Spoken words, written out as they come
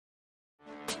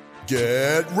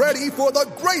Get ready for the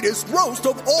greatest roast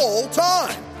of all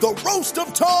time, the Roast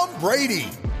of Tom Brady,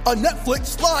 a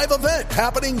Netflix live event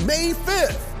happening May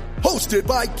 5th. Hosted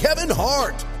by Kevin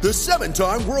Hart, the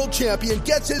 7-time world champion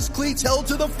gets his cleats held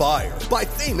to the fire by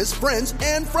famous friends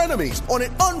and frenemies on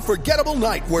an unforgettable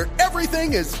night where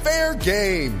everything is fair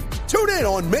game. Tune in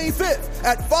on May 5th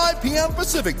at 5 p.m.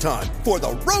 Pacific time for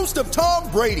the Roast of Tom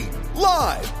Brady,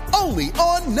 live only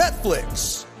on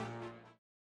Netflix.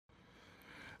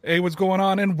 Hey, what's going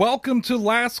on? And welcome to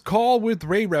Last Call with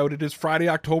Ray Route. It is Friday,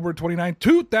 October 29,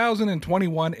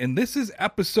 2021, and this is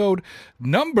episode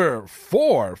number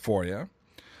 4 for you.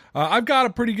 I've got a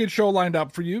pretty good show lined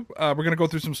up for you. We're going to go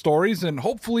through some stories, and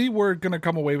hopefully we're going to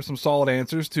come away with some solid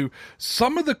answers to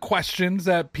some of the questions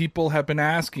that people have been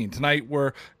asking. Tonight,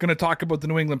 we're going to talk about the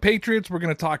New England Patriots. We're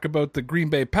going to talk about the Green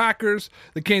Bay Packers,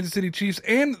 the Kansas City Chiefs,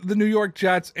 and the New York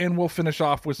Jets, and we'll finish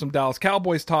off with some Dallas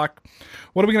Cowboys talk.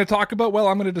 What are we going to talk about? Well,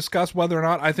 I'm going to discuss whether or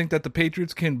not I think that the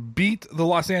Patriots can beat the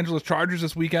Los Angeles Chargers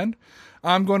this weekend.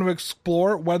 I'm going to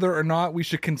explore whether or not we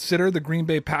should consider the Green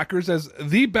Bay Packers as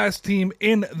the best team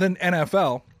in the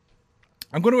NFL.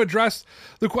 I'm going to address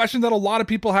the question that a lot of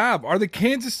people have. Are the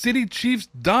Kansas City Chiefs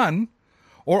done,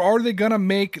 or are they going to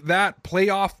make that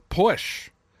playoff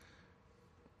push?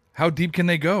 How deep can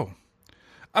they go?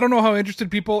 I don't know how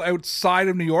interested people outside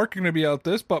of New York are going to be about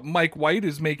this, but Mike White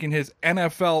is making his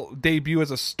NFL debut as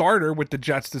a starter with the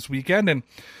Jets this weekend, and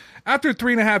after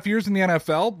 3.5 years in the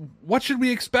NFL, what should we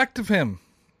expect of him?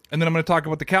 And then I'm going to talk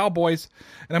about the Cowboys,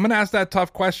 and I'm going to ask that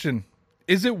tough question.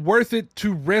 Is it worth it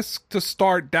to risk to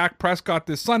start Dak Prescott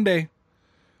this Sunday,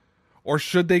 or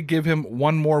should they give him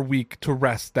one more week to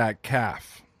rest that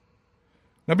calf?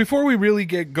 Now, before we really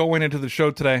get going into the show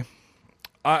today,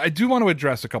 I do want to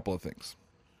address a couple of things.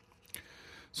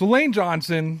 So Lane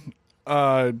Johnson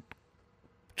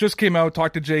just came out,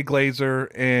 talked to Jay Glazer,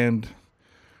 and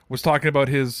was talking about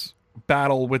his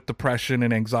battle with depression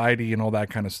and anxiety and all that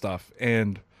kind of stuff.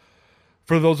 And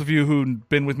for those of you who've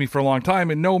been with me for a long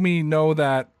time and know me, know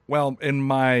that, well, in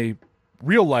my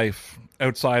real life,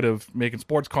 outside of making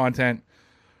sports content,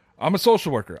 I'm a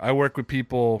social worker. I work with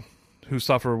people who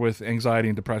suffer with anxiety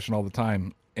and depression all the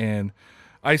time. And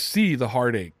I see the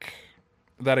heartache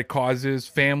that it causes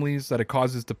families, that it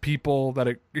causes the people, that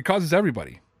it causes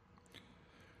everybody.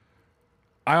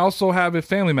 I also have a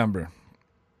family member,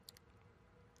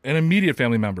 an immediate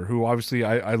family member who obviously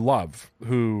I love,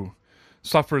 who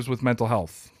suffers with mental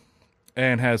health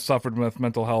and has suffered with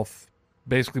mental health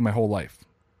basically my whole life.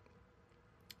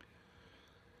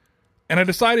 And I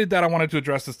decided that I wanted to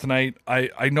address this tonight.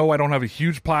 I know I don't have a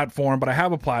huge platform, but I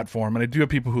have a platform, and I do have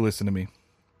people who listen to me.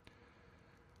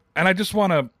 And I just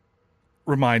want to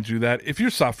remind you that if you're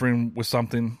suffering with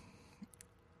something,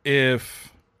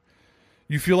 if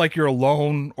you feel like you're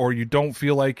alone, or you don't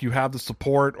feel like you have the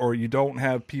support, or you don't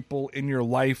have people in your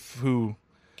life who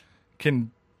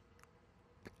can,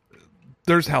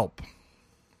 there's help.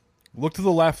 Look to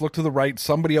the left, look to the right.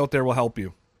 Somebody out there will help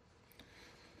you.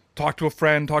 Talk to a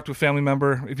friend, talk to a family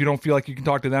member. If you don't feel like you can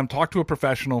talk to them, talk to a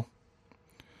professional.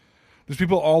 There's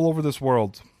people all over this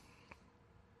world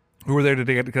who are there to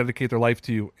dedicate their life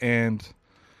to you. And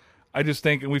I just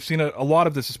think, and we've seen a lot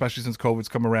of this, especially since COVID's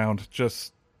come around,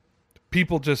 just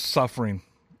people just suffering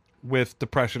with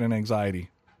depression and anxiety.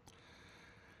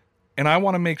 And I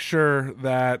want to make sure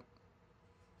that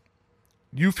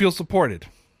you feel supported.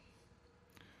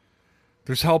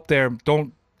 There's help there.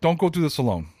 Don't go through this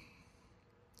alone.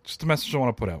 Just a message I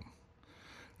want to put out.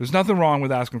 There's nothing wrong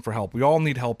with asking for help. We all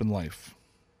need help in life.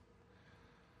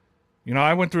 You know,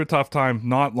 I went through a tough time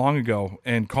not long ago,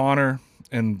 and Connor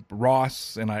and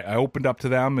Ross, and I opened up to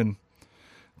them, and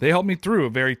they helped me through a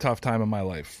very tough time in my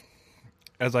life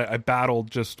as I battled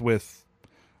just with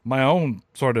my own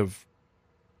sort of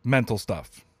mental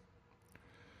stuff.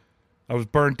 I was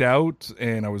burnt out,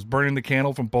 and I was burning the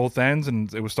candle from both ends,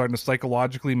 and it was starting to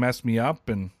psychologically mess me up,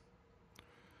 and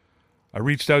I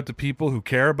reached out to people who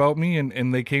care about me,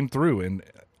 and they came through, and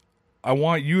I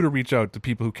want you to reach out to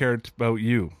people who care about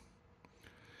you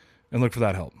and look for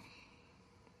that help.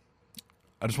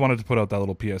 I just wanted to put out that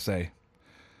little PSA.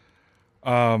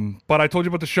 But I told you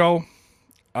about the show.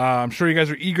 I'm sure you guys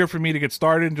are eager for me to get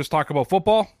started and just talk about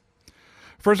football.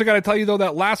 First, I got to tell you, though,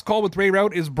 that Last Call with Ray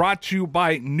Route is brought to you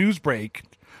by Newsbreak.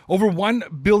 Over 1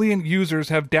 billion users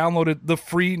have downloaded the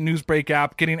free Newsbreak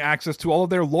app, getting access to all of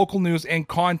their local news and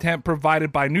content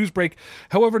provided by Newsbreak.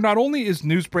 However, not only is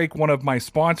Newsbreak one of my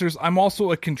sponsors, I'm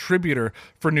also a contributor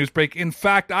for Newsbreak. In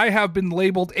fact, I have been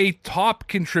labeled a top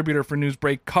contributor for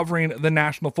Newsbreak covering the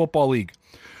National Football League.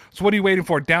 So what are you waiting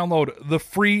for? Download the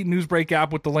free Newsbreak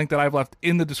app with the link that I've left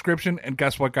in the description. And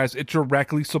guess what, guys? It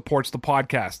directly supports the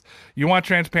podcast. You want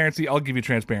transparency? I'll give you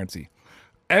transparency.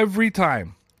 Every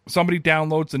time somebody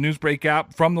downloads the Newsbreak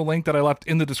app from the link that I left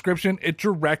in the description, it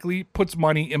directly puts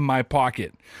money in my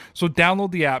pocket. So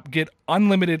download the app, get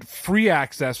unlimited free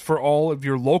access for all of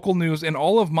your local news and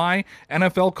all of my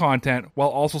NFL content while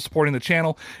also supporting the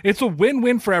channel. It's a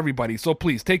win-win for everybody. So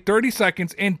please take 30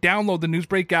 seconds and download the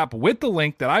Newsbreak app with the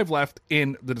link that I've left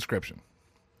in the description.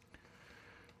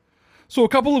 So a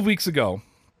couple of weeks ago,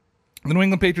 the New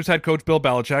England Patriots head coach Bill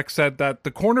Belichick said that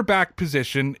the cornerback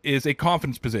position is a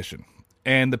confidence position.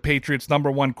 And the Patriots'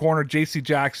 number one corner, J.C.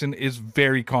 Jackson, is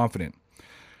very confident.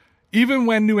 Even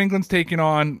when New England's taking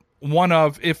on one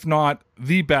of, if not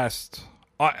the best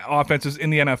offenses in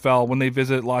the NFL when they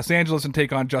visit Los Angeles and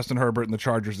take on Justin Herbert and the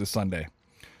Chargers this Sunday.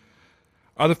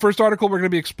 The first article we're going to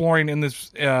be exploring in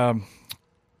this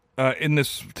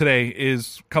today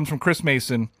comes from Chris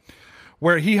Mason,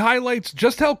 where he highlights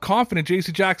just how confident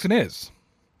J.C. Jackson is.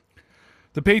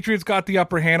 The Patriots got the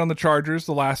upper hand on the Chargers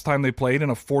the last time they played in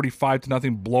a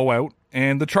 45-0 blowout,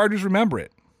 and the Chargers remember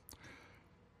it.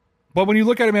 But when you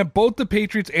look at it, man, both the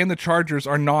Patriots and the Chargers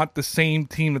are not the same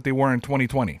team that they were in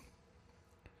 2020.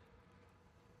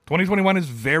 2021 is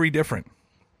very different.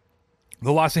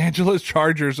 The Los Angeles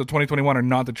Chargers of 2021 are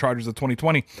not the Chargers of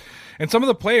 2020. And some of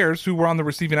the players who were on the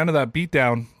receiving end of that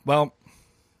beatdown, well,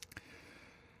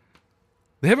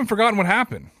 they haven't forgotten what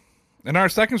happened. In our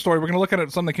second story, we're going to look at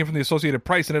something that came from the Associated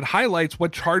Press, and it highlights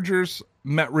what Chargers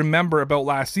remember about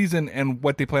last season and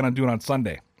what they plan on doing on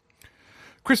Sunday.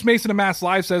 Chris Mason of Mass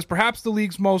Live says, perhaps the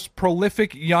league's most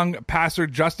prolific young passer,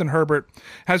 Justin Herbert,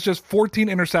 has just 14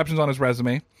 interceptions on his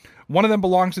resume. One of them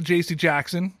belongs to J.C.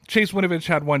 Jackson. Chase Winovich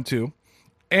had one too.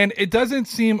 And it doesn't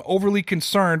seem overly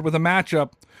concerned with a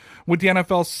matchup with the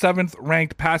NFL's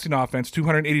 7th-ranked passing offense,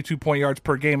 282 point yards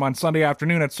per game on Sunday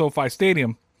afternoon at SoFi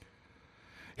Stadium.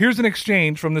 Here's an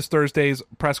exchange from this Thursday's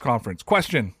press conference.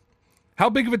 Question: how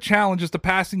big of a challenge is the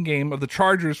passing game of the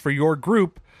Chargers for your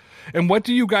group, and what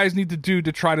do you guys need to do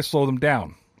to try to slow them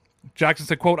down? Jackson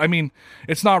said, quote,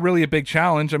 it's not really a big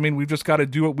challenge. We've just got to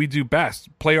do what we do best,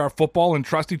 play our football and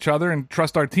trust each other and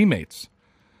trust our teammates.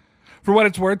 For what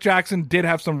it's worth, Jackson did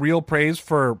have some real praise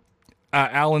for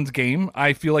Allen's game.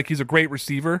 I feel like he's a great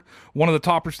receiver, one of the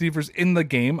top receivers in the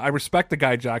game. I respect the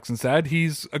guy, Jackson said.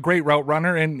 He's a great route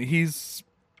runner, and he's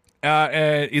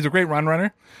a great run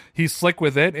runner. He's slick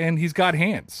with it, and he's got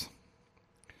hands.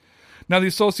 Now, the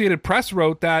Associated Press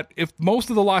wrote that if most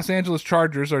of the Los Angeles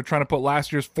Chargers are trying to put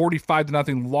last year's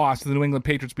 45-0 loss to the New England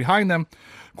Patriots behind them,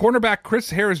 cornerback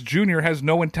Chris Harris Jr. has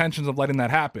no intentions of letting that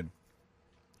happen.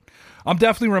 I'm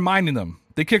definitely reminding them.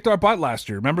 They kicked our butt last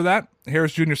year. Remember that?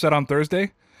 Harris Jr. said on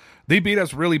Thursday. They beat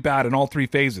us really bad in all 3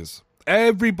 phases.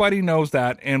 Everybody knows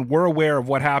that, and we're aware of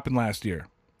what happened last year.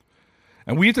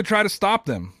 And we have to try to stop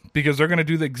them because they're going to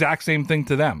do the exact same thing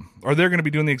to them, or they're going to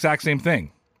be doing the exact same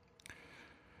thing.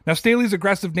 Now, Staley's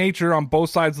aggressive nature on both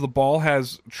sides of the ball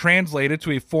has translated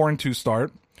to a 4-2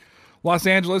 start. Los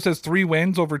Angeles has 3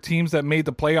 wins over teams that made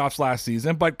the playoffs last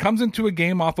season, but comes into a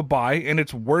game off a bye in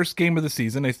its worst game of the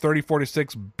season, a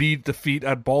 34-6 defeat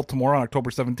at Baltimore on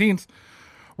October 17th,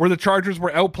 where the Chargers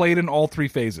were outplayed in all 3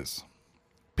 phases.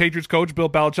 Patriots coach Bill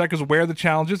Belichick is aware of the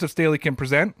challenges that Staley can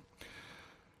present.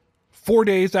 4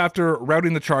 days after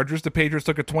routing the Chargers, the Patriots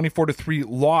took a 24-3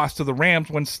 loss to the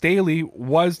Rams when Staley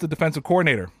was the defensive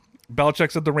coordinator.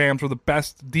 Belichick said the Rams were the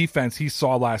best defense he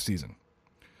saw last season.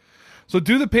 So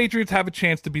do the Patriots have a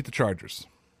chance to beat the Chargers?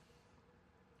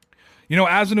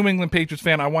 As a New England Patriots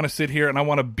fan, I want to sit here and I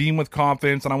want to beam with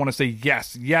confidence and I want to say,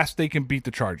 yes, they can beat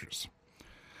the Chargers.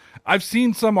 I've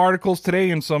seen some articles today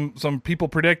and some people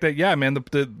predict that,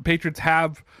 the Patriots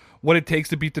have what it takes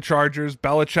to beat the Chargers.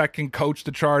 Belichick can coach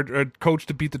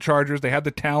to beat the Chargers. They have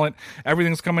the talent.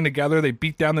 Everything's coming together. They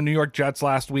beat down the New York Jets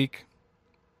last week.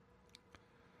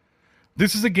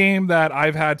 This is a game that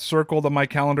I've had circled on my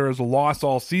calendar as a loss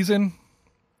all season.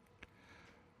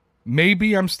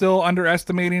 Maybe I'm still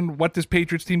underestimating what this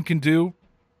Patriots team can do.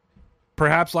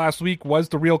 Perhaps last week was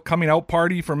the real coming out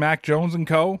party for Mac Jones and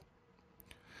co.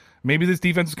 Maybe this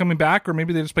defense is coming back, or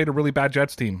maybe they just played a really bad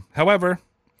Jets team. However,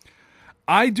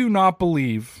 I do not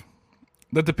believe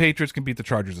that the Patriots can beat the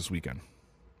Chargers this weekend.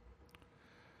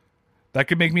 That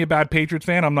could make me a bad Patriots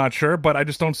fan, I'm not sure, but I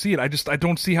just don't see it. I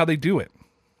don't see how they do it.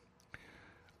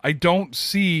 I don't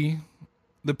see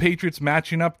the Patriots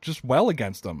matching up just well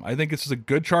against them. I think this is a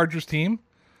good Chargers team.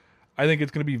 I think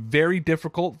it's going to be very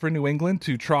difficult for New England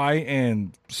to try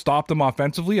and stop them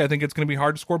offensively. I think it's going to be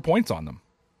hard to score points on them.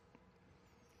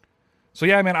 So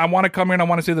I want to come here and I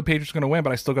want to say the Patriots are going to win,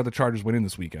 but I still got the Chargers winning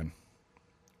this weekend.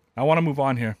 I want to move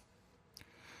on here.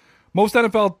 Most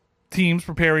NFL teams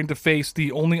preparing to face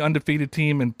the only undefeated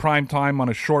team in prime time on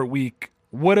a short week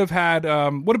would have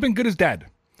been good as dead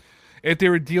if they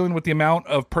were dealing with the amount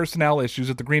of personnel issues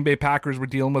that the Green Bay Packers were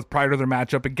dealing with prior to their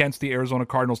matchup against the Arizona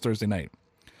Cardinals Thursday night.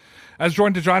 As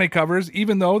Jordan Tajani covers,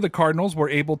 even though the Cardinals were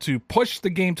able to push the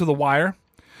game to the wire,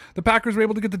 the Packers were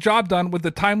able to get the job done with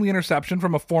the timely interception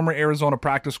from a former Arizona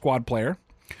practice squad player.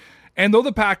 And though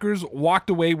the Packers walked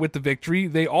away with the victory,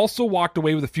 they also walked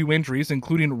away with a few injuries,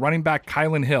 including running back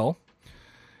Kylin Hill.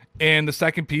 And the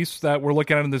second piece that we're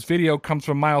looking at in this video comes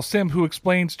from Miles Sim, who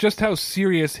explains just how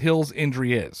serious Hill's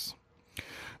injury is.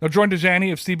 Now, Jordan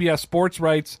Tajani of CBS Sports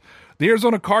writes, the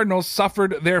Arizona Cardinals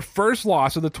suffered their first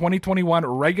loss of the 2021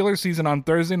 regular season on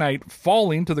Thursday night,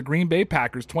 falling to the Green Bay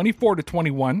Packers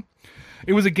 24-21.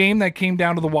 It was a game that came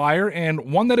down to the wire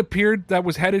and one that appeared that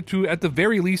was headed to, at the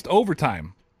very least,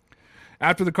 overtime.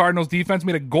 After the Cardinals defense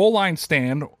made a goal line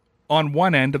stand on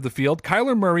one end of the field,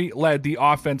 Kyler Murray led the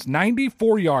offense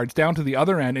 94 yards down to the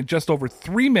other end in just over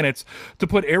 3 minutes to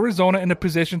put Arizona in a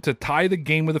position to tie the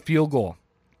game with a field goal.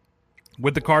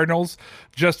 With the Cardinals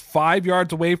just 5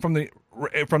 yards away from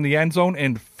the end zone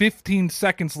and 15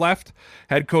 seconds left,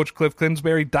 head coach Cliff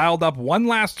Kingsbury dialed up one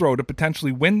last throw to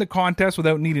potentially win the contest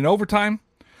without needing overtime.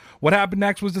 What happened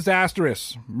next was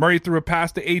disastrous. Murray threw a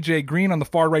pass to A.J. Green on the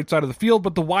far right side of the field,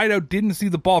 but the wideout didn't see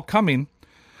the ball coming.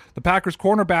 The Packers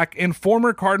cornerback and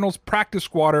former Cardinals practice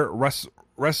squatter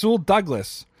Rasul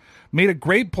Douglas made a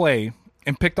great play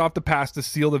and picked off the pass to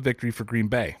seal the victory for Green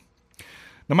Bay.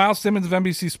 Now, Miles Simmons of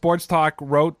NBC Sports Talk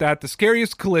wrote that the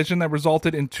scariest collision that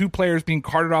resulted in two players being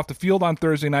carted off the field on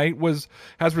Thursday night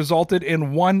has resulted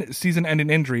in one season-ending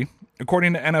injury,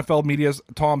 according to NFL Media's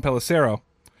Tom Pelissero.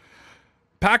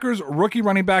 Packers rookie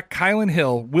running back Kylin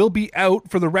Hill will be out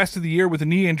for the rest of the year with a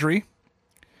knee injury.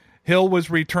 Hill was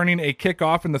returning a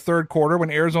kickoff in the third quarter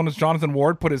when Arizona's Jonathan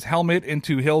Ward put his helmet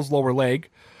into Hill's lower leg.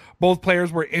 Both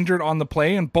players were injured on the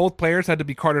play, and both players had to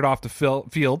be carted off the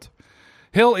field.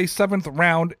 Hill, a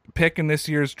 7th-round pick in this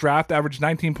year's draft, averaged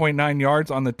 19.9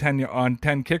 yards on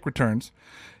 10 kick returns.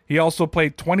 He also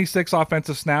played 26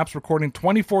 offensive snaps, recording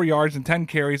 24 yards and 10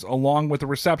 carries, along with a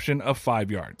reception of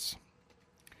 5 yards.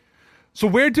 So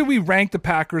where do we rank the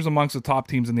Packers amongst the top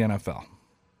teams in the NFL?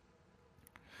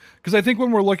 Because I think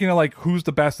when we're looking at like who's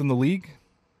the best in the league,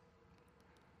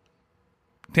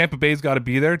 Tampa Bay's got to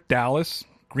be there. Dallas,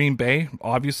 Green Bay,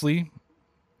 obviously,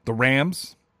 the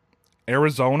Rams,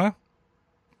 Arizona.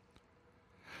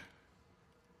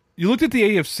 You looked at the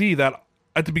AFC that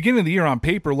at the beginning of the year on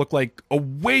paper looked like a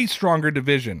way stronger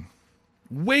division,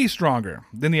 way stronger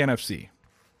than the NFC.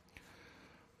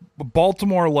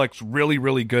 Baltimore looks really,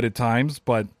 really good at times,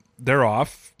 but they're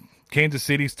off. Kansas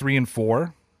City's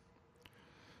 3-4.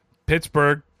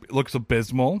 Pittsburgh looks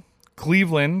abysmal.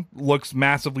 Cleveland looks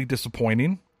massively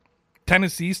disappointing.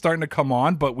 Tennessee's starting to come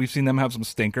on, but we've seen them have some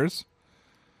stinkers.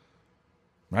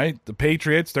 Right? The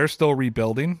Patriots, they're still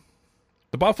rebuilding.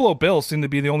 The Buffalo Bills seem to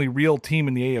be the only real team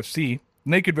in the AFC,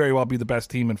 and they could very well be the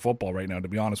best team in football right now, to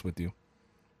be honest with you.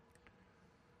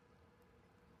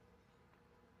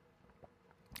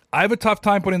 I have a tough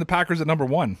time putting the Packers at number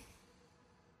one.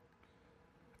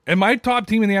 And my top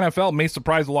team in the NFL may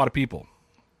surprise a lot of people.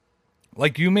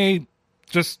 Like, you may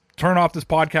just turn off this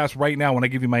podcast right now when I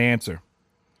give you my answer.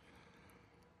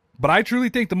 But I truly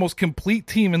think the most complete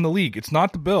team in the league, it's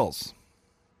not the Bills.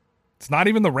 It's not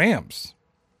even the Rams.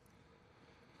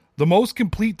 The most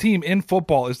complete team in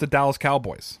football is the Dallas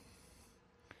Cowboys.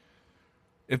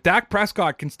 If Dak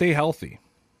Prescott can stay healthy.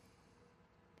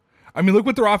 I mean, look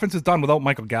what their offense has done without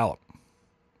Michael Gallup.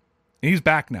 And he's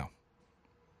back now.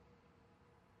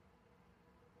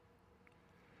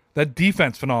 That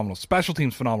defense, phenomenal. Special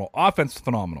teams, phenomenal. Offense,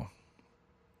 phenomenal.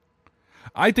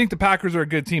 I think the Packers are a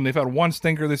good team. They've had one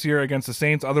stinker this year against the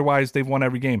Saints. Otherwise, they've won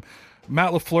every game.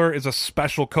 Matt LaFleur is a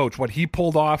special coach. What he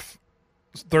pulled off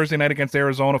Thursday night against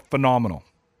Arizona, phenomenal.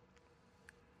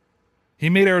 He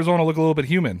made Arizona look a little bit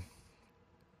human.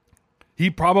 He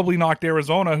probably knocked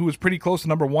Arizona, who was pretty close to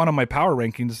number one on my power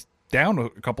rankings, down a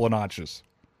couple of notches.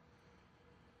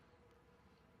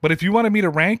 But if you wanted me to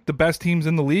rank the best teams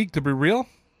in the league, to be real,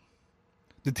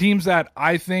 the teams that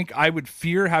I think I would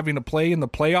fear having to play in the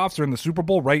playoffs or in the Super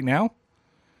Bowl right now,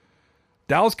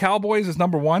 Dallas Cowboys is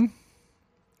number one.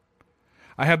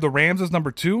 I have the Rams as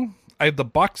number two. I have the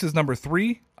Bucks as number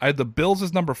three. I have the Bills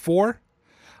as number four.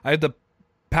 I have the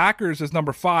Packers as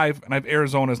number five. And I have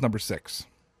Arizona as number six.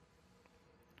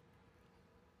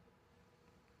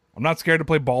 I'm not scared to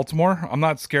play Baltimore. I'm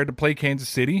not scared to play Kansas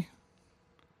City.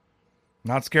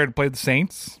 I'm not scared to play the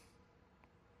Saints.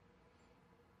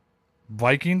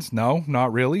 Vikings? No,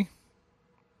 not really.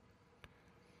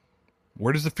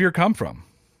 Where does the fear come from?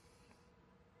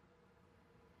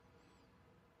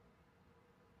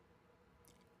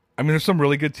 I mean, there's some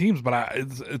really good teams,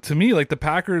 but to me, like, the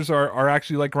Packers are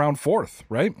actually like around fourth,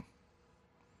 right?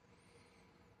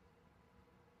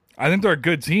 I think they're a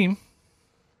good team.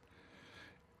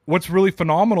 What's really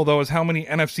phenomenal, though, is how many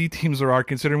NFC teams there are,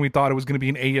 considering we thought it was going to be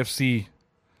an AFC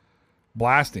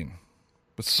blasting.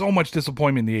 But so much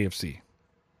disappointment in the AFC.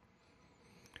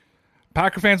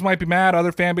 Packer fans might be mad,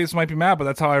 other fan bases might be mad, but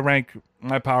that's how I rank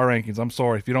my power rankings. I'm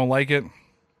sorry. If you don't like it,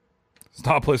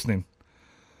 stop listening.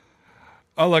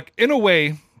 Look, in a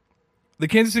way, the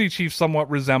Kansas City Chiefs somewhat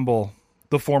resemble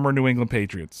the former New England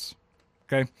Patriots.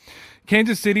 Okay?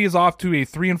 Kansas City is off to a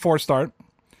 3-4 start.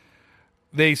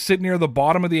 They sit near the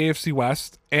bottom of the AFC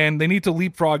West, and they need to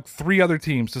leapfrog 3 other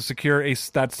teams to secure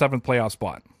that 7th playoff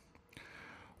spot.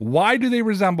 Why do they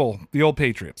resemble the old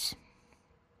Patriots?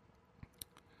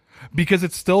 Because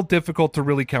it's still difficult to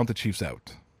really count the Chiefs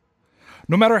out.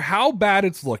 No matter how bad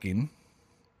it's looking,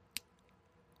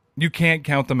 you can't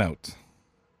count them out.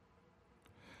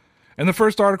 In the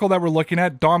first article that we're looking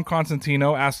at, Dom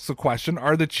Constantino asks a question: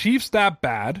 are the Chiefs that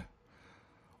bad,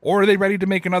 or are they ready to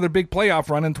make another big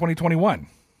playoff run in 2021?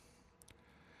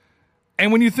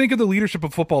 And when you think of the leadership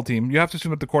of a football team, you have to assume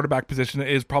that the quarterback position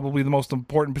is probably the most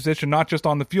important position, not just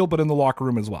on the field, but in the locker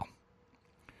room as well.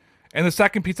 And the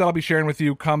second piece that I'll be sharing with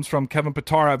you comes from Kevin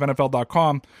Pitara of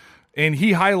NFL.com, and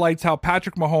he highlights how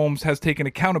Patrick Mahomes has taken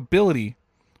accountability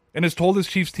and has told his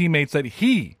Chiefs teammates that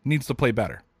he needs to play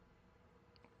better.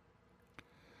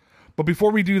 But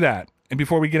before we do that, and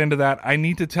before we get into that, I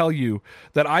need to tell you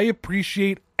that I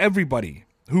appreciate everybody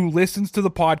who listens to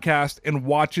the podcast and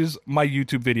watches my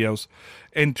YouTube videos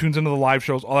and tunes into the live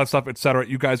shows, all that stuff, etc.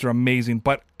 You guys are amazing.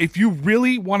 But if you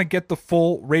really want to get the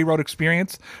full Ray Road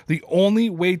experience, the only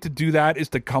way to do that is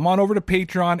to come on over to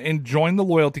Patreon and join the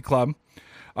Loyalty Club.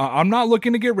 I'm not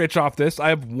looking to get rich off this. I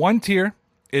have one tier.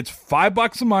 It's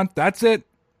 $5 a month. That's it.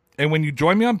 And when you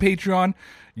join me on Patreon,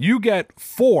 you get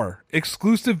 4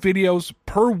 exclusive videos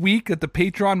per week that the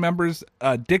Patreon members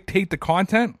dictate the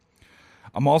content.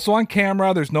 I'm also on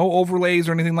camera. There's no overlays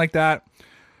or anything like that.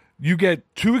 You get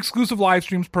 2 exclusive live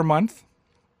streams per month.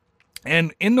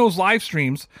 And in those live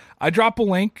streams, I drop a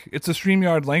link. It's a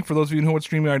StreamYard link for those of you who know what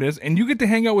StreamYard is. And you get to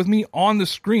hang out with me on the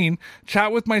screen,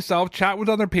 chat with myself, chat with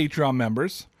other Patreon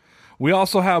members. We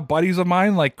also have buddies of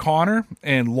mine like Connor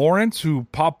and Lawrence who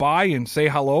pop by and say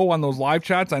hello on those live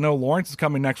chats. I know Lawrence is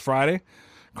coming next Friday.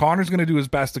 Connor's going to do his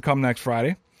best to come next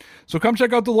Friday. So come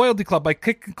check out the Loyalty Club by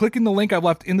clicking the link I've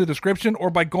left in the description or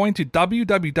by going to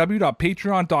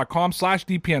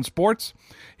www.patreon.com/dpnsports.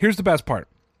 Here's the best part.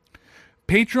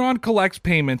 Patreon collects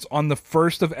payments on the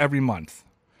 1st of every month.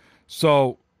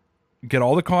 So get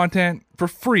all the content for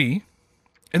free,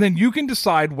 and then you can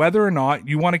decide whether or not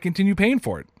you want to continue paying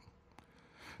for it.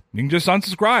 You can just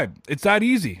unsubscribe. It's that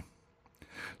easy.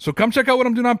 So come check out what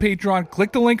I'm doing on Patreon.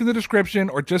 Click the link in the description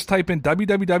or just type in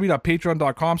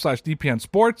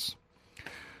www.patreon.com/dpnsports.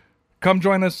 Come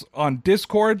join us on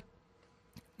Discord.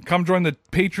 Come join the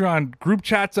Patreon group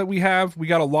chats that we have. We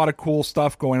got a lot of cool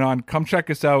stuff going on. Come check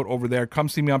us out over there. Come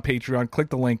see me on Patreon. Click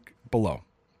the link below.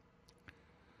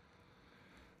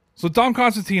 So Dom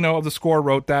Constantino of The Score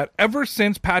wrote that ever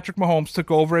since Patrick Mahomes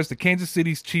took over as the Kansas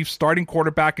City Chiefs starting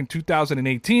quarterback in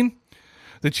 2018,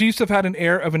 the Chiefs have had an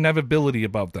air of inevitability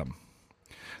above them.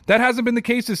 That hasn't been the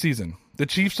case this season. The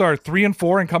Chiefs are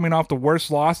 3-4 and coming off the worst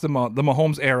loss in the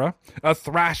Mahomes era, a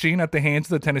thrashing at the hands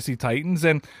of the Tennessee Titans,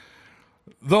 and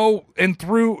though it's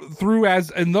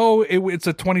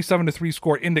a 27-3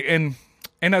 score and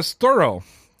as thorough,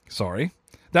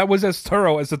 that was as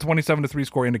thorough as the 27-3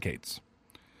 score indicates.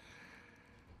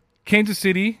 Kansas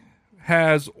City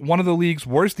has one of the league's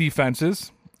worst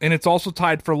defenses, and it's also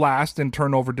tied for last in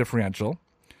turnover differential.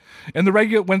 And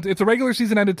if the regular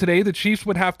season ended today, the Chiefs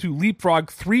would have to leapfrog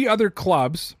 3 other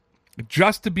clubs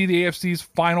just to be the AFC's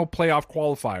final playoff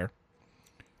qualifier.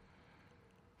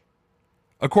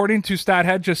 According to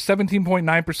StatHead, just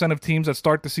 17.9% of teams that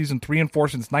start the season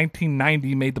 3-4 since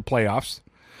 1990 made the playoffs.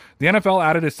 The NFL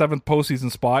added a 7th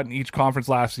postseason spot in each conference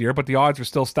last year, but the odds are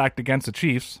still stacked against the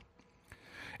Chiefs.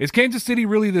 Is Kansas City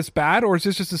really this bad, or is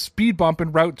this just a speed bump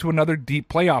en route to another deep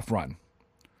playoff run?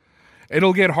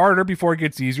 It'll get harder before it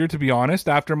gets easier, to be honest.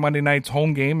 After Monday night's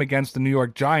home game against the New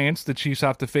York Giants, the Chiefs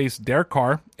have to face Derek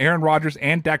Carr, Aaron Rodgers,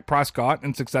 and Dak Prescott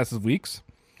in successive weeks.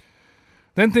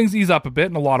 Then things ease up a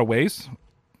bit in a lot of ways.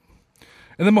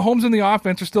 And the Mahomes and the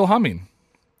offense are still humming.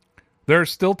 There are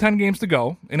still 10 games to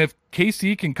go, and if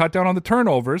KC can cut down on the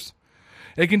turnovers,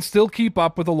 it can still keep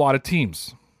up with a lot of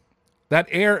teams. That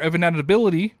air of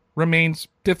inevitability remains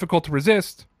difficult to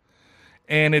resist,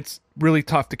 and it's really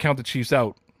tough to count the Chiefs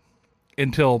out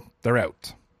until they're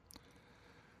out.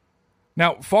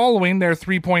 Now, following their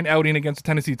 3-point outing against the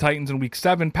Tennessee Titans in Week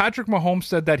 7, Patrick Mahomes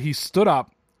said that he stood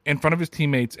up in front of his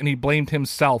teammates and he blamed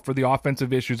himself for the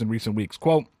offensive issues in recent weeks.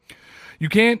 Quote, you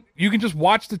can just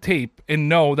watch the tape and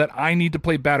know that I need to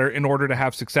play better in order to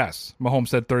have success, Mahomes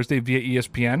said Thursday via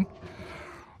ESPN.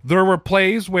 There were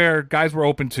plays where guys were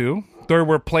open to. There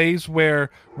were plays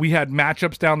where we had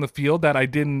matchups down the field that I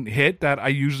didn't hit, that I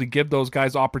usually give those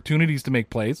guys opportunities to make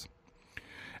plays.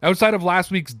 Outside of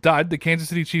last week's dud, the Kansas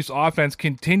City Chiefs offense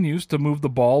continues to move the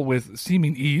ball with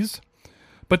seeming ease,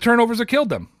 but turnovers have killed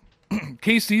them.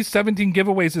 KC's 17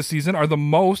 giveaways this season are the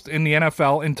most in the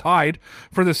NFL and tied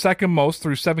for the second most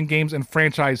through 7 games in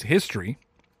franchise history.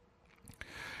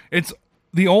 It's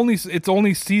only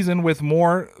season with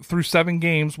more through 7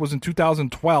 games was in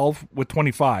 2012 with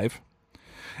 25.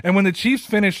 And when the Chiefs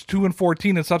finished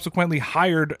 2-14 and subsequently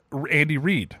hired Andy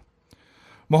Reid.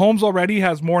 Mahomes already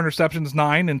has more interceptions,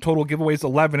 9, and total giveaways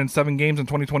 11 in 7 games in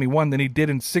 2021 than he did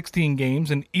in 16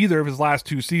 games in either of his last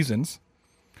 2 seasons.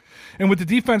 And with the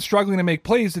defense struggling to make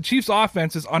plays, the Chiefs'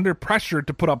 offense is under pressure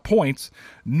to put up points,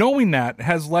 knowing that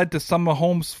has led to some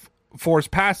Mahomes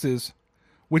forced passes,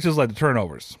 which has led to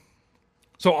turnovers.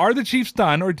 So are the Chiefs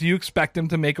done, or do you expect them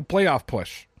to make a playoff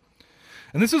push?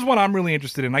 And this is what I'm really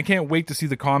interested in. I can't wait to see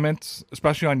the comments,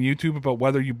 especially on YouTube, about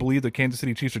whether you believe the Kansas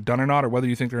City Chiefs are done or not, or whether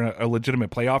you think they're a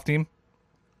legitimate playoff team.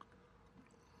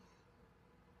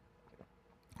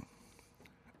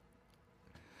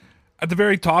 At the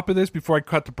very top of this, before I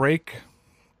cut the break,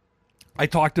 I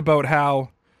talked about how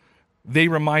they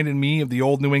reminded me of the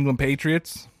old New England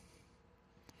Patriots.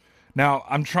 Now,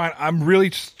 I'm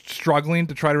really struggling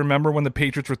to try to remember when the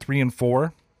Patriots were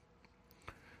 3-4.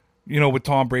 With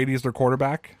Tom Brady as their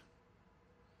quarterback.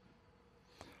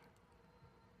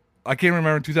 I can't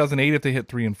remember in 2008 if they hit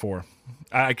 3-4.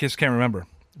 I just can't remember.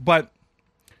 But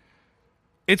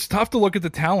it's tough to look at the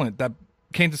talent that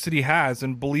Kansas City has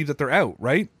and believe that they're out,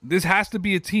 right? This has to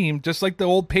be a team, just like the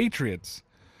old Patriots,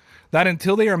 that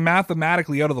until they are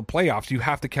mathematically out of the playoffs, you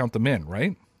have to count them in,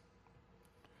 right?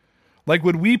 Like,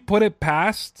 would we put it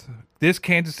past this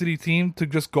Kansas City team to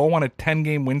just go on a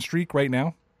 10-game win streak right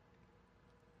now?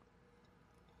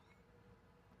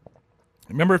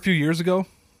 Remember a few years ago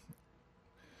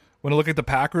when I look at the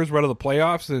Packers were out of the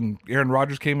playoffs and Aaron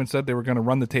Rodgers came and said they were going to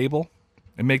run the table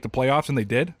and make the playoffs, and they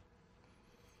did?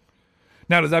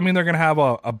 Now, does that mean they're going to have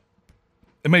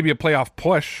it may be a playoff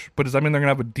push, but does that mean they're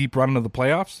going to have a deep run into the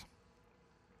playoffs?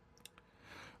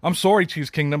 I'm sorry, Chiefs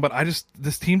Kingdom, but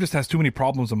this team just has too many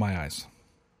problems in my eyes.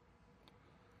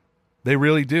 They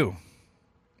really do.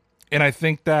 And I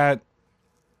think that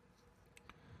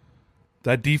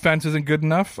defense isn't good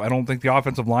enough. I don't think the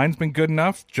offensive line's been good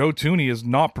enough. Joe Thuney is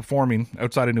not performing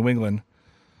outside of New England.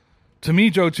 To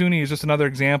me, Joe Thuney is just another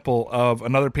example of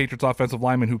another Patriots offensive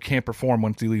lineman who can't perform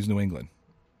once he leaves New England.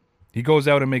 He goes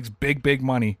out and makes big, big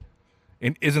money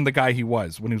and isn't the guy he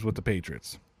was when he was with the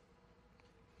Patriots.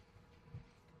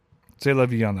 Say la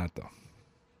vie on that, though.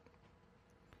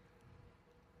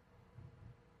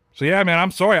 So, yeah, man,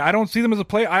 I'm sorry. I don't see them as a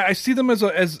play. I see them as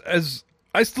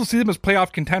I still see them as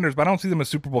playoff contenders, but I don't see them as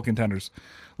Super Bowl contenders.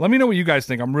 Let me know what you guys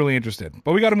think. I'm really interested.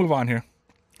 But we got to move on here.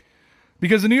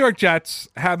 Because the New York Jets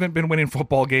haven't been winning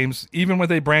football games, even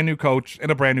with a brand new coach and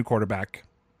a brand new quarterback.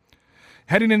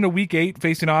 Heading into Week 8,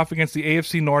 facing off against the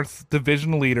AFC North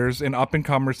division leaders and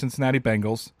up-and-comers Cincinnati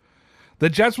Bengals, the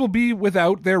Jets will be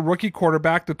without their rookie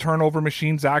quarterback, the turnover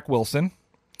machine, Zach Wilson.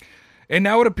 And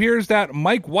now it appears that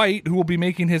Mike White, who will be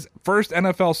making his first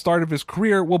NFL start of his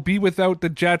career, will be without the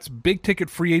Jets' big-ticket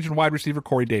free agent wide receiver,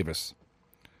 Corey Davis.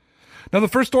 Now, the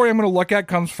first story I'm going to look at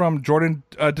comes from Jordan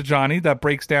Dajani that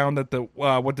breaks down that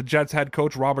what the Jets head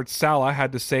coach Robert Saleh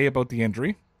had to say about the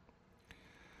injury.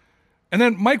 And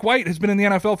then Mike White has been in the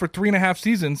NFL for 3.5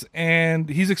 seasons, and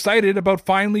he's excited about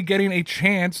finally getting a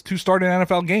chance to start an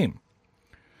NFL game.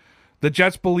 The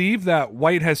Jets believe that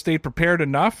White has stayed prepared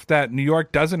enough that New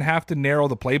York doesn't have to narrow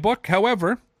the playbook.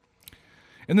 However,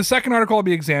 in the second article I'll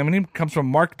be examining, comes from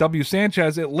Mark W.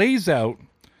 Sanchez, it lays out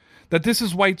that this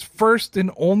is White's first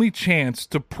and only chance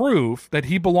to prove that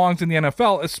he belongs in the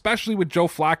NFL, especially with Joe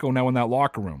Flacco now in that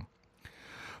locker room.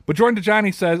 But Jordan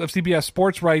Dajani says of CBS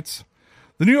Sports writes,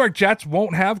 the New York Jets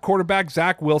won't have quarterback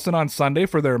Zach Wilson on Sunday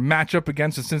for their matchup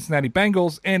against the Cincinnati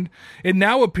Bengals, and it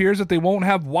now appears that they won't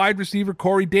have wide receiver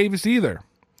Corey Davis either.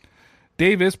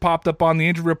 Davis popped up on the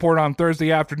injury report on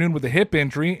Thursday afternoon with a hip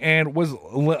injury and was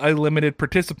a limited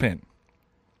participant.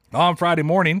 On Friday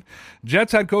morning,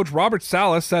 Jets head coach Robert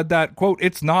Saleh said that, quote,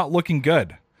 it's not looking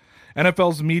good.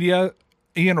 NFL's media,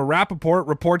 Ian Rappaport,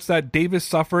 reports that Davis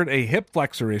suffered a hip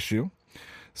flexor issue.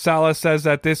 Salah says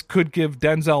that this could give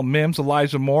Denzel Mims,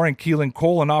 Elijah Moore, and Keelan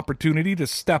Cole an opportunity to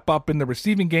step up in the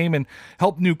receiving game and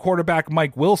help new quarterback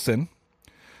Mike Wilson.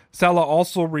 Salah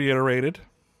also reiterated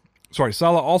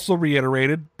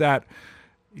that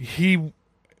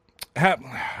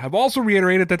have also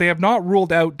reiterated that they have not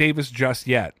ruled out Davis just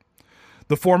yet.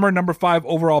 The former number 5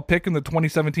 overall pick in the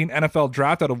 2017 NFL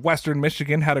Draft out of Western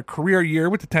Michigan had a career year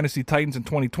with the Tennessee Titans in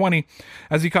 2020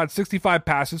 as he caught 65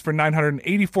 passes for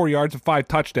 984 yards and 5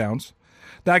 touchdowns.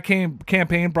 That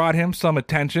campaign brought him some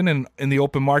attention in the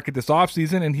open market this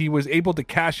offseason, and he was able to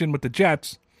cash in with the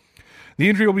Jets. The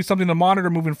injury will be something to monitor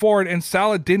moving forward, and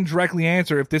Salah didn't directly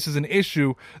answer if this is an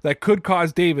issue that could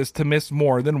cause Davis to miss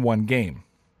more than one game.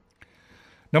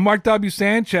 Now, Mark W.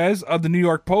 Sanchez of the New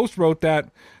York Post wrote that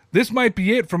this might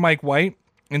be it for Mike White.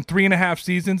 In 3.5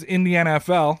 seasons in the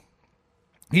NFL,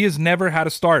 he has never had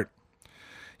a start.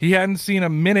 He hadn't seen a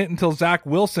minute until Zach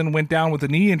Wilson went down with a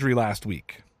knee injury last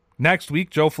week. Next week,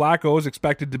 Joe Flacco is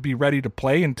expected to be ready to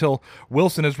play until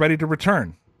Wilson is ready to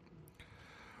return.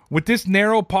 With this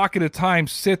narrow pocket of time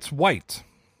sits White,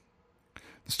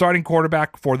 the starting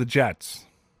quarterback for the Jets.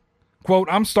 Quote,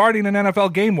 "I'm starting an NFL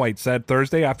game," White said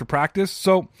Thursday after practice,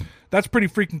 so that's pretty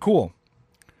freaking cool.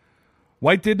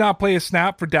 White did not play a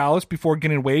snap for Dallas before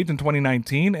getting waived in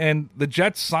 2019, and the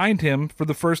Jets signed him for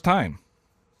the first time.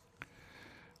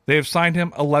 They have signed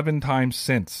him 11 times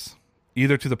since,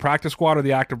 either to the practice squad or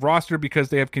the active roster, because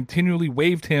they have continually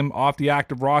waived him off the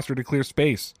active roster to clear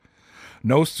space.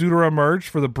 No suitor emerged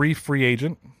for the brief free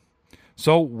agent,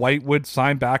 so White would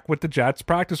sign back with the Jets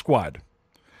practice squad.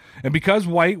 And because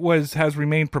White has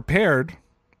remained prepared,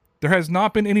 there has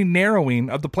not been any narrowing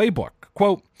of the playbook.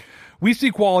 Quote, "We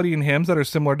see quality in him that are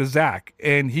similar to Zach,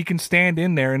 and he can stand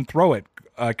in there and throw it,"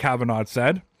 Kavanaugh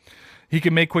said. "He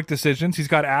can make quick decisions, he's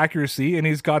got accuracy, and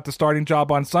he's got the starting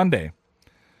job on Sunday."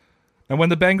 And when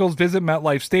the Bengals visit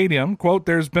MetLife Stadium, quote,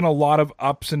 "There's been a lot of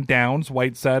ups and downs,"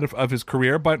 White said of his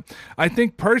career, "but I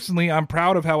think personally I'm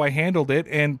proud of how I handled it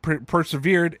and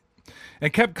persevered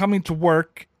and kept coming to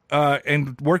work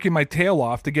and working my tail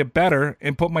off to get better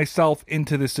and put myself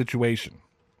into this situation."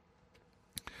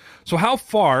 So how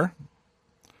far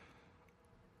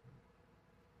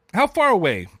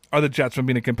away are the Jets from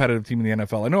being a competitive team in the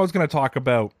NFL? I know I was going to talk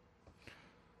about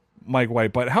Mike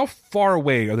White, but how far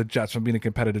away are the Jets from being a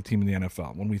competitive team in the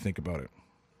NFL when we think about it?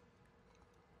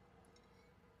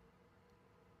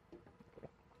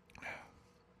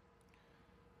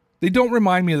 They don't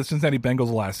remind me of the Cincinnati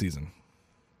Bengals last season.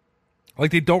 Like,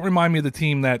 they don't remind me of the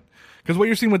team that, because what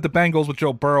you're seeing with the Bengals with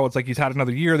Joe Burrow, it's like he's had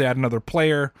another year, they had another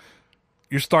player.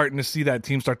 You're starting to see that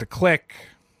team start to click.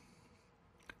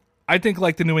 I think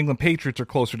like the New England Patriots are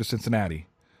closer to Cincinnati.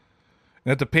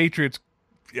 And that the Patriots,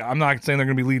 I'm not saying they're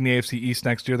going to be leading the AFC East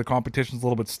next year. The competition's a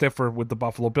little bit stiffer with the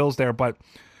Buffalo Bills there, but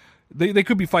they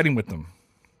could be fighting with them.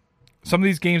 Some of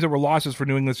these games that were losses for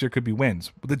New England this year could be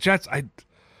wins. But the Jets, I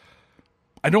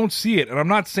don't see it. And I'm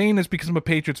not saying this because I'm a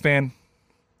Patriots fan.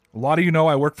 A lot of you know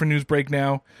I work for Newsbreak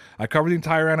now. I cover the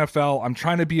entire NFL. I'm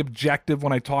trying to be objective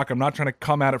when I talk. I'm not trying to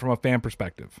come at it from a fan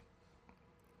perspective.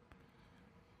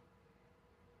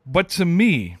 But to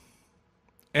me,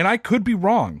 and I could be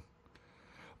wrong,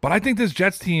 but I think this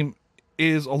Jets team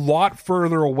is a lot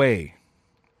further away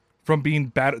from being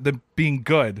bad than being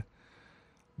good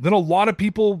than a lot of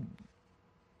people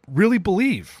really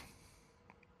believe.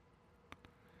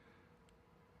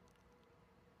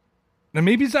 Now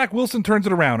maybe Zach Wilson turns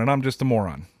it around and I'm just a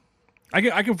moron. I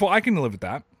can live with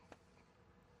that.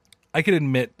 I can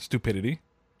admit stupidity.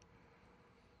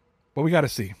 But we got to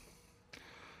see.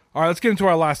 All right, let's get into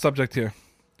our last subject here.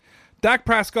 Dak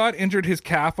Prescott injured his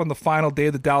calf on the final day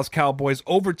of the Dallas Cowboys'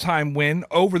 overtime win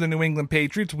over the New England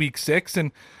Patriots Week 6,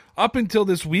 and up until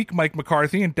this week, Mike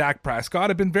McCarthy and Dak Prescott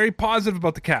have been very positive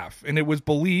about the calf, and it was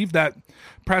believed that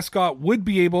Prescott would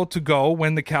be able to go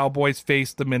when the Cowboys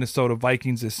face the Minnesota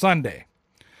Vikings this Sunday.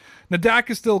 Now, Dak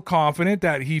is still confident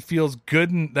that he feels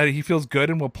good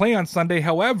and will play on Sunday.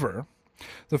 However,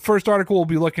 the first article we'll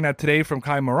be looking at today from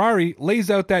Kai Marari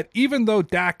lays out that even though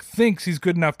Dak thinks he's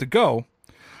good enough to go,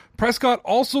 Prescott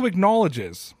also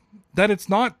acknowledges that it's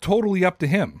not totally up to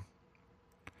him.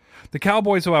 The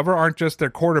Cowboys, however, aren't just their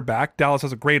quarterback. Dallas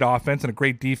has a great offense and a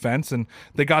great defense, and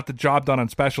they got the job done on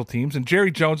special teams. And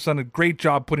Jerry Jones has done a great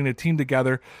job putting a team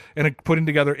together and putting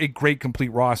together a great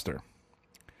complete roster.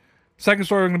 Second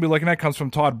story we're going to be looking at comes from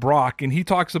Todd Brock, and he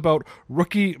talks about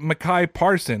rookie Micah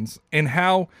Parsons and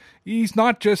how he's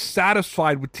not just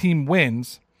satisfied with team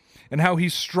wins and how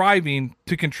he's striving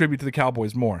to contribute to the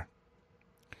Cowboys more.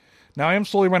 Now, I am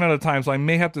slowly running out of time, so I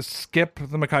may have to skip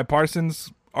the Micah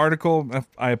Parsons article.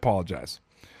 I apologize.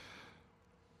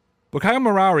 Kyle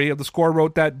Marawi of The Score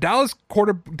wrote that Dallas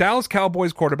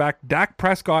Cowboys quarterback Dak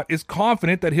Prescott is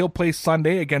confident that he'll play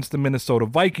Sunday against the Minnesota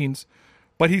Vikings,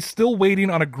 but he's still waiting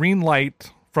on a green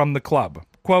light from the club.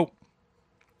 Quote,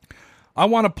 I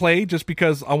want to play just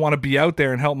because I want to be out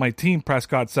there and help my team,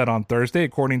 Prescott said on Thursday,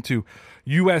 according to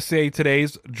USA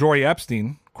Today's Jory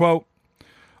Epstein. Quote,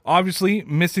 obviously,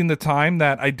 missing the time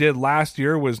that I did last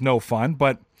year was no fun,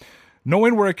 but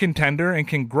knowing we're a contender and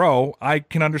can grow, I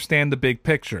can understand the big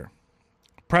picture.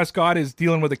 Prescott is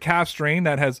dealing with a calf strain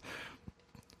that has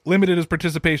limited his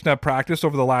participation at practice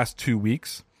over the last 2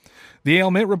 weeks. The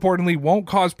ailment reportedly won't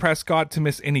cause Prescott to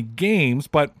miss any games,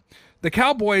 but the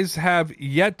Cowboys have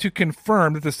yet to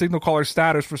confirm that the signal caller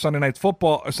status for Sunday night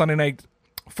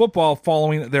football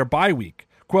following their bye week.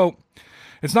 Quote,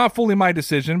 it's not fully my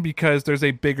decision because there's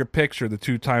a bigger picture, the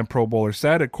two-time Pro Bowler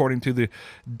said, according to the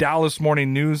Dallas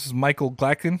Morning News' Michael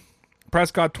Glecken.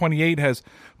 Prescott, 28, has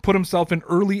put himself in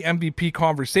early MVP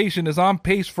conversation, is on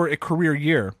pace for a career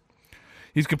year.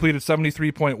 He's completed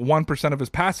 73.1% of his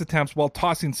pass attempts while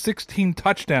tossing 16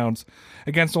 touchdowns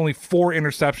against only 4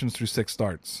 interceptions through 6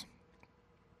 starts.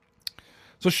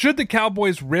 So should the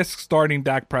Cowboys risk starting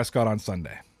Dak Prescott on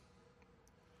Sunday?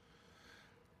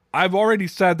 I've already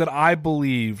said that I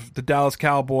believe the Dallas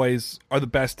Cowboys are the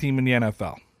best team in the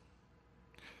NFL.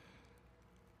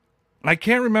 I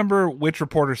can't remember which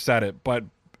reporter said it, but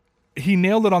he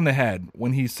nailed it on the head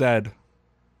when he said,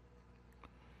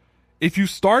 if you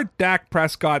start Dak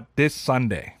Prescott this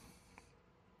Sunday,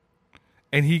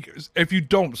 if you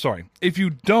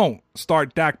don't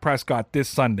start Dak Prescott this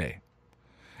Sunday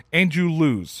and you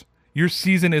lose, your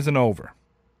season isn't over.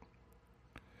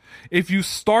 If you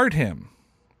start him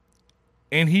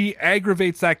and he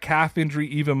aggravates that calf injury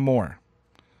even more,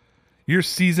 your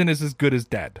season is as good as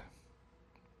dead.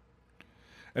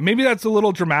 And maybe that's a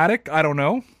little dramatic. I don't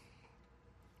know.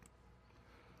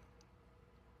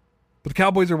 But the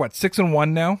Cowboys are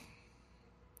 6-1 now?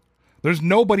 There's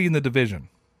nobody in the division,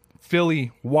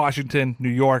 Philly, Washington, New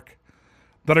York,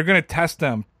 that are going to test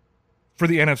them for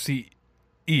the NFC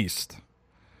East.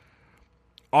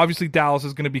 Obviously, Dallas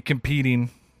is going to be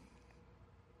competing.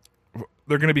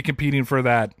 They're going to be competing for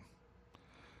that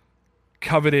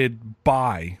coveted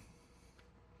bye.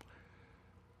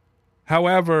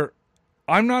 However,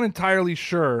 I'm not entirely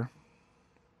sure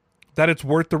that it's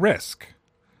worth the risk.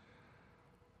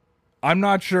 I'm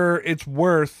not sure it's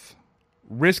worth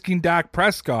risking Dak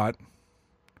Prescott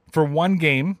for one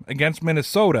game against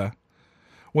Minnesota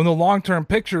when the long-term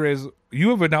picture is you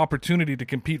have an opportunity to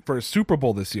compete for a Super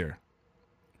Bowl this year.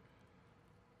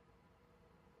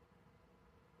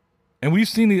 And we've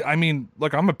seen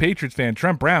look, I'm a Patriots fan.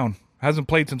 Trent Brown hasn't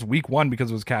played since week 1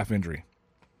 because of his calf injury.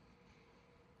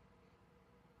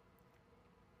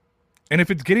 And if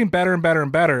it's getting better and better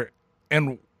and better,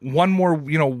 and one more,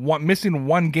 missing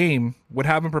one game would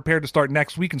have him prepared to start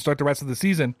next week and start the rest of the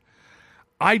season,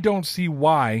 I don't see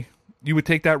why you would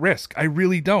take that risk. I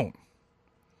really don't.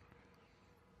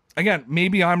 Again,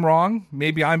 maybe I'm wrong.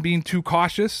 Maybe I'm being too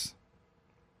cautious.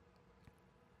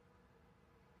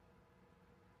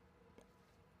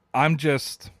 I'm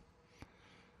just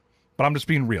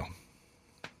being real.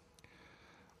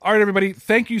 All right, everybody.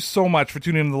 Thank you so much for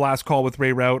tuning in to The Last Call with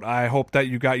Ray Rout. I hope that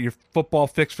you got your football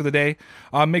fix for the day.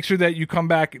 Make sure that you come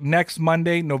back next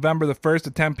Monday, November the 1st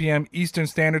at 10 p.m. Eastern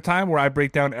Standard Time, where I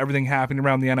break down everything happening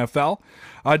around the NFL.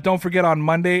 Don't forget on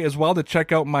Monday as well to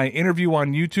check out my interview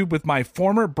on YouTube with my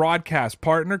former broadcast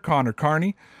partner, Connor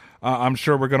Carney. I'm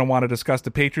sure we're going to want to discuss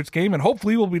the Patriots game, and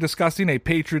hopefully we'll be discussing a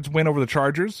Patriots win over the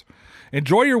Chargers.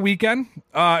 Enjoy your weekend.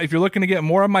 If you're looking to get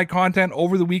more of my content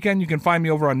over the weekend, you can find me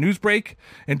over on Newsbreak.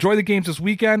 Enjoy the games this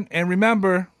weekend. And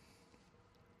remember,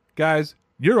 guys,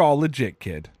 you're all legit,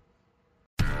 kid.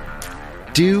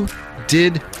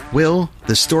 Will,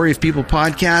 the Story of People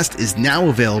podcast is now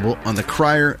available on the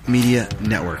Crier Media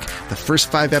Network. The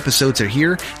first 5 episodes are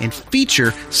here and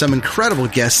feature some incredible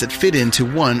guests that fit into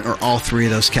one or all 3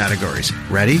 of those categories.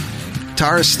 Ready?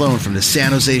 Tara Sloan from the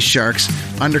San Jose Sharks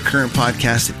Undercurrent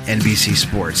podcast at NBC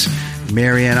Sports.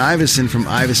 Marianne Iveson from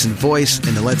Iveson Voice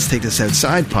and the Let's Take This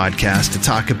Outside podcast to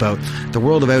talk about the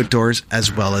world of outdoors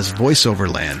as well as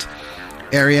voiceover land.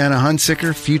 Ariana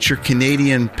Hunsicker, future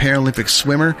Canadian Paralympic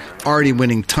swimmer, already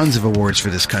winning tons of awards for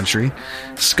this country.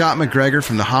 Scott McGregor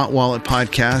from the Hot Wallet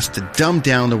podcast to dumb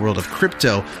down the world of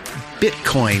crypto,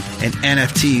 Bitcoin, and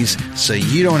NFTs so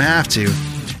you don't have to.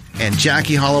 And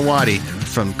Jackie Holowati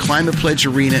from Climate Pledge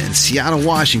Arena in Seattle,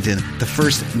 Washington, the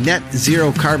first net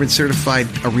zero carbon certified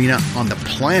arena on the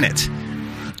planet.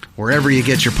 Wherever you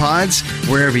get your pods,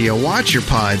 wherever you watch your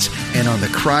pods, and on the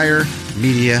Crier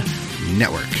Media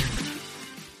Network.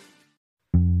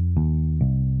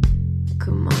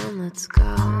 Come on, let's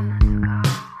go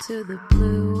to the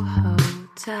Blue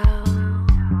Hotel.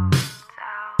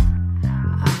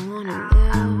 I wanna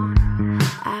live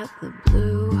at the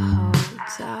Blue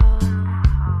Hotel.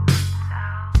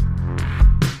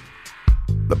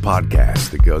 The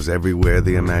podcast that goes everywhere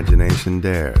the imagination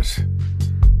dares.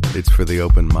 It's for the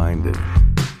open-minded,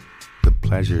 the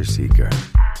pleasure seeker.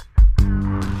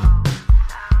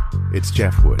 It's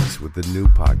Jeff Woods with the new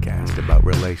podcast about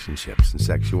relationships and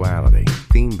sexuality,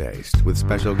 theme-based with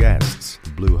special guests, the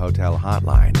Blue Hotel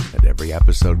Hotline, and every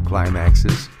episode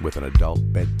climaxes with an adult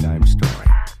bedtime story.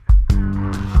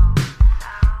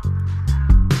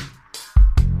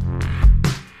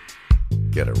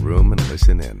 Get a room and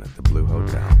listen in at the Blue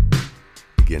Hotel.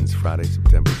 Begins Friday,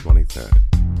 September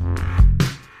 23rd.